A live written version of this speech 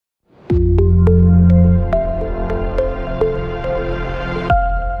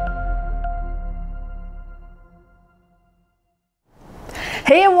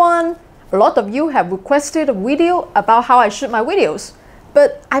everyone! A lot of you have requested a video about how I shoot my videos,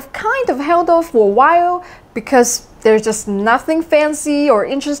 but I've kind of held off for a while because there's just nothing fancy or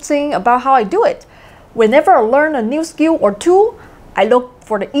interesting about how I do it. Whenever I learn a new skill or tool, I look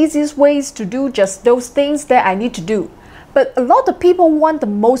for the easiest ways to do just those things that I need to do. But a lot of people want the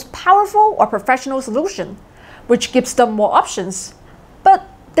most powerful or professional solution, which gives them more options. But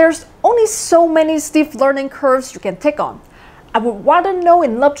there's only so many steep learning curves you can take on. I would rather know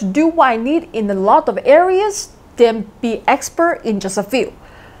enough to do what I need in a lot of areas than be expert in just a few.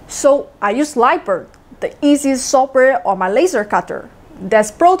 So I use Lightbird, the easiest software on my laser cutter.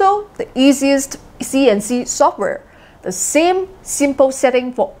 Manfrotto, the easiest CNC software. The same simple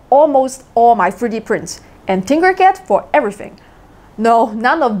setting for almost all my 3D prints, and Tinkercad for everything. No,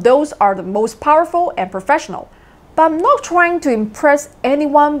 none of those are the most powerful and professional, but I'm not trying to impress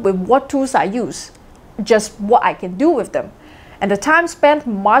anyone with what tools I use, just what I can do with them. And the time spent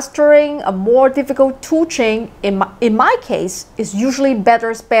mastering a more difficult tool chain, in my case, is usually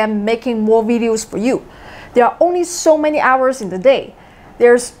better spent making more videos for you. There are only so many hours in the day.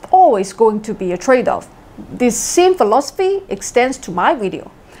 There's always going to be a trade-off. This same philosophy extends to my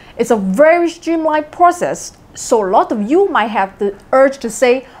video. It's a very streamlined process, so a lot of you might have the urge to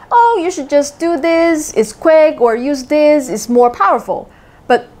say, oh, you should just do this, it's quick, or use this, it's more powerful.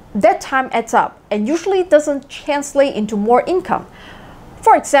 But that time adds up and usually doesn't translate into more income.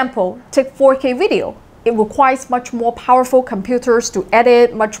 For example, take 4K video. It requires much more powerful computers to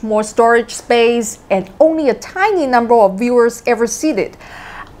edit, much more storage space, and only a tiny number of viewers ever see it.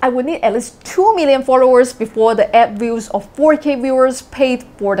 I would need at least 2 million followers before the ad views of 4K viewers paid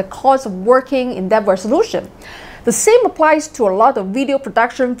for the cost of working in that resolution. The same applies to a lot of video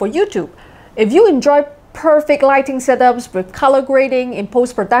production for YouTube. If you enjoy perfect lighting setups with color grading in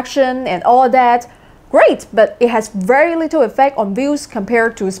post-production and all that, great, but it has very little effect on views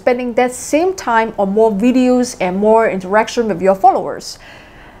compared to spending that same time on more videos and more interaction with your followers.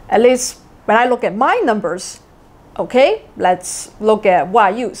 At least when I look at my numbers. Okay, let's look at what I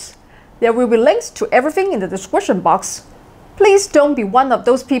use. There will be links to everything in the description box. Please don't be one of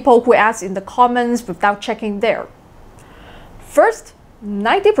those people who ask in the comments without checking there. First,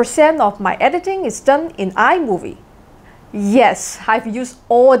 90% of my editing is done in iMovie. Yes, I've used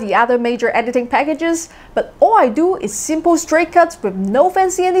all the other major editing packages, but all I do is simple straight cuts with no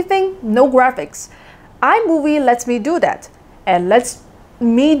fancy anything, no graphics. iMovie lets me do that, and lets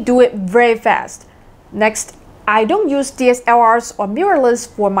me do it very fast. Next, I don't use DSLRs or mirrorless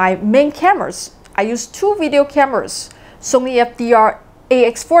for my main cameras. I use two video cameras, Sony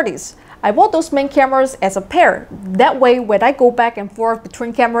FDR-AX40s. I bought those main cameras as a pair. That way, when I go back and forth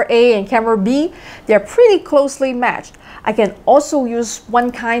between camera A and camera B, they're pretty closely matched. I can also use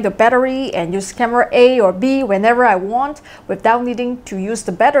one kind of battery and use camera A or B whenever I want without needing to use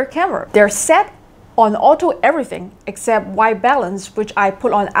the better camera. They're set on auto everything except white balance, which I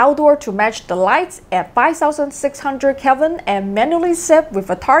put on outdoor to match the lights at 5600 Kelvin and manually set with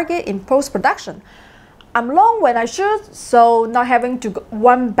a target in post-production. I'm long when I shoot, so not having to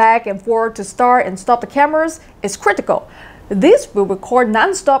run back and forth to start and stop the cameras is critical. This will record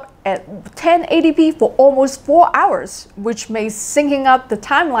non-stop at 1080p for almost 4 hours, which makes syncing up the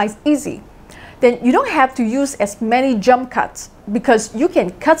timelines easy. Then you don't have to use as many jump cuts because you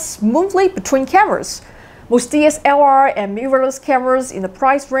can cut smoothly between cameras. Most DSLR and mirrorless cameras in the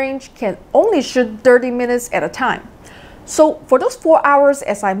price range can only shoot 30 minutes at a time. So for those 4 hours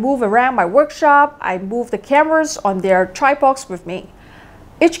as I move around my workshop, I move the cameras on their tripods with me.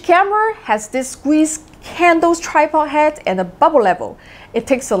 Each camera has this squeeze handles tripod head and a bubble level. It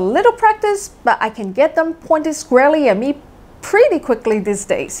takes a little practice, but I can get them pointed squarely at me pretty quickly these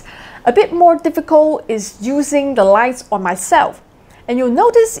days. A bit more difficult is using the lights on myself. And you'll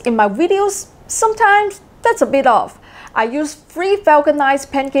notice in my videos, sometimes that's a bit off. I use 3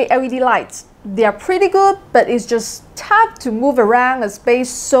 Falconized pancake LED lights. They are pretty good, but it's just tough to move around a space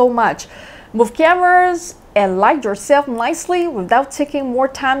so much. Move cameras and light yourself nicely without taking more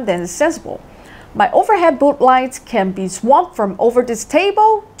time than is sensible. My overhead boot lights can be swapped from over this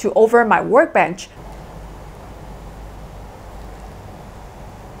table to over my workbench.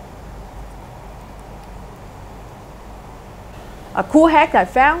 A cool hack I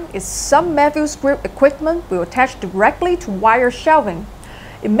found is some Matthews grip equipment will attach directly to wire shelving.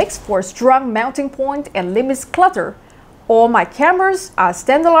 It makes for a strong mounting point and limits clutter. All my cameras are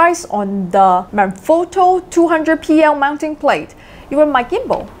standardized on the Manfrotto 200PL mounting plate, even my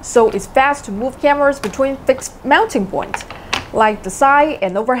gimbal, so it's fast to move cameras between fixed mounting points, like the side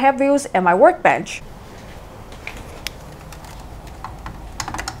and overhead views at my workbench.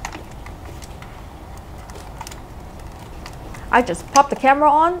 I just pop the camera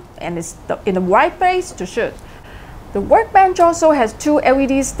on and it's in the right place to shoot. The workbench also has two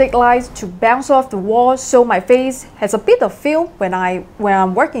LED stick lights to bounce off the wall, so my face has a bit of feel when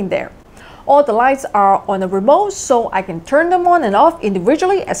I'm working there. All the lights are on a remote, so I can turn them on and off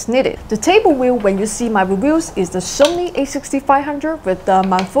individually as needed. The table wheel when you see my reviews is the Sony A6500 with the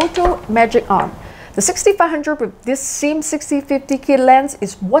Manfrotto magic arm. The 6500 with this same 60-50 kit lens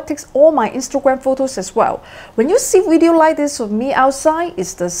is what takes all my Instagram photos as well. When you see video like this of me outside,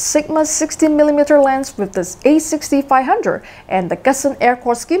 it's the Sigma 16mm lens with the A6500 and the Gusson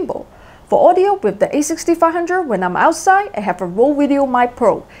Aircourse gimbal. For audio with the A6500, when I'm outside, I have a RodeLink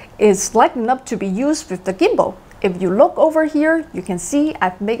Pro. It's light enough to be used with the gimbal. If you look over here, you can see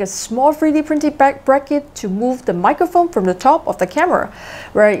I've made a small 3D printed back bracket to move the microphone from the top of the camera,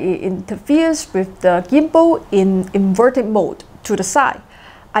 where it interferes with the gimbal in inverted mode to the side.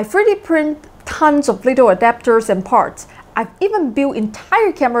 I 3D print tons of little adapters and parts. I've even built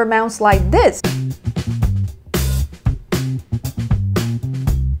entire camera mounts like this.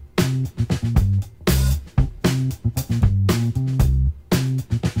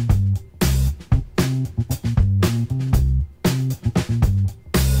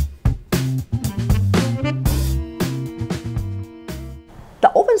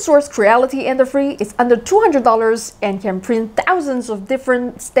 The open source Creality Ender 3 is under $200 and can print thousands of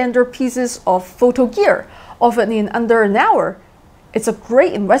different standard pieces of photo gear, often in under an hour. It's a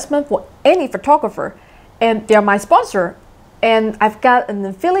great investment for any photographer, and they're my sponsor, and I've got an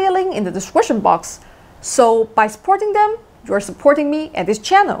affiliate link in the description box. So by supporting them, you're supporting me and this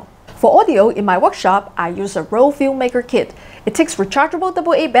channel. For audio in my workshop, I use a Rode Filmmaker kit. It takes rechargeable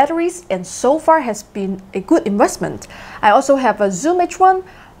AA batteries and so far has been a good investment. I also have a Zoom H1,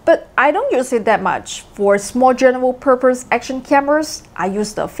 but I don't use it that much. For small general purpose action cameras, I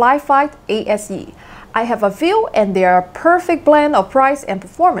use the Fly-Fight ASE. I have a few and they are a perfect blend of price and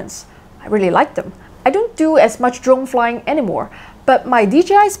performance. I really like them. I don't do as much drone flying anymore, but my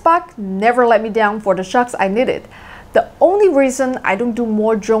DJI Spark never let me down for the shots I needed. The only reason I don't do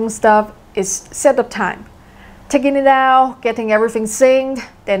more drone stuff is setup time. Taking it out, getting everything synced,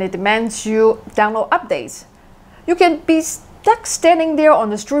 then it demands you download updates. You can be stuck standing there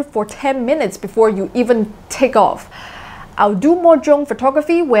on the street for 10 minutes before you even take off. I'll do more drone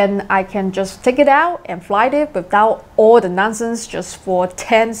photography when I can just take it out and fly it without all the nonsense just for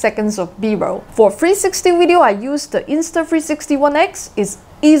 10 seconds of B-roll. For 360 video, I use the Insta360 One X. It's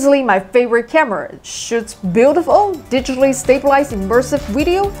easily my favorite camera. It shoots beautiful, digitally stabilized immersive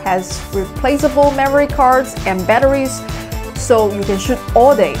video, has replaceable memory cards and batteries, so you can shoot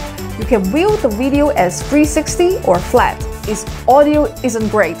all day. You can view the video as 360 or flat. Its audio isn't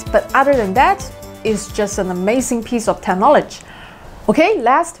great, but other than that, it's just an amazing piece of technology. Okay,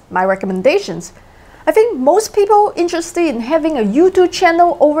 last, my recommendations. I think most people interested in having a YouTube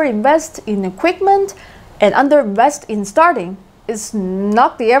channel overinvest in equipment and underinvest in starting. It's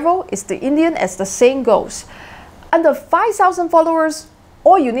not the arrow, it's the Indian, as the saying goes. Under 5,000 followers,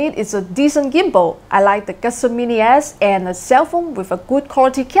 all you need is a decent gimbal. I like the Gusson Mini S and a cell phone with a good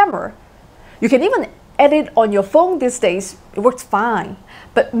quality camera. You can even edit on your phone these days, it works fine.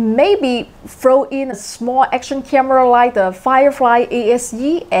 But maybe throw in a small action camera like the Firefly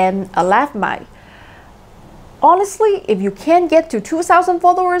ASE and a lav mic. Honestly, if you can't get to 2,000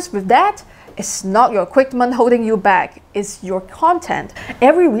 followers with that, it's not your equipment holding you back, it's your content.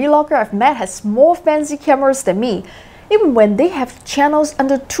 Every vlogger I've met has more fancy cameras than me, even when they have channels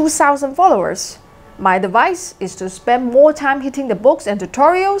under 2,000 followers. My advice is to spend more time hitting the books and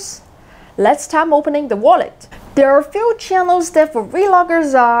tutorials, less time opening the wallet. There are a few channels that for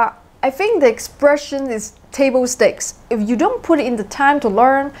vloggers are, I think the expression is table stakes. If you don't put in the time to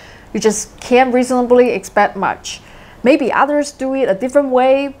learn, you just can't reasonably expect much. Maybe others do it a different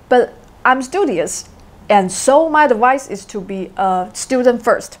way, but I'm studious, and so my advice is to be a student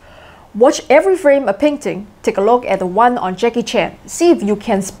first. Watch every frame a painting, take a look at the one on Jackie Chan, see if you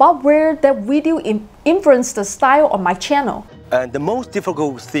can spot where that video influenced the style on my channel. And the most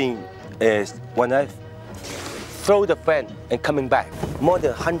difficult thing is when I throw the fan and coming back, more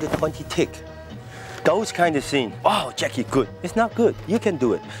than 120 tick. Those kind of things, oh, Jackie, good. It's not good, you can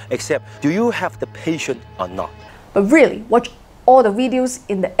do it, except do you have the patience or not? But really, watch all the videos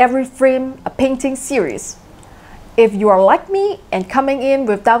in the Every Frame a Painting series. If you are like me and coming in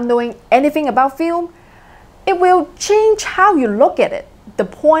without knowing anything about film, it will change how you look at it. The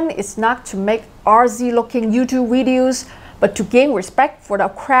point is not to make RZ looking YouTube videos, but to gain respect for the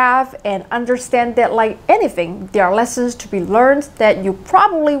craft and understand that like anything, there are lessons to be learned that you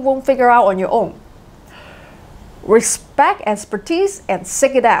probably won't figure out on your own. Respect expertise and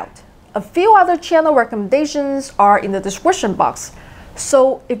seek it out. A few other channel recommendations are in the description box.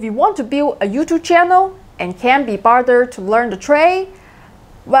 So if you want to build a YouTube channel and can't be bothered to learn the trade,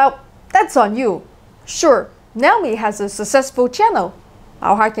 well, that's on you. Sure, Naomi has a successful channel.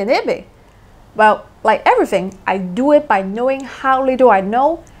 How hard can it be? Well, like everything, I do it by knowing how little I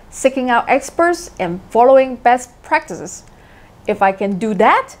know, seeking out experts, and following best practices. If I can do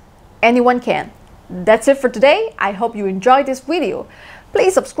that, anyone can. That's it for today. I hope you enjoyed this video.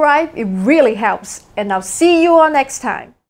 Please subscribe, it really helps, and I'll see you all next time.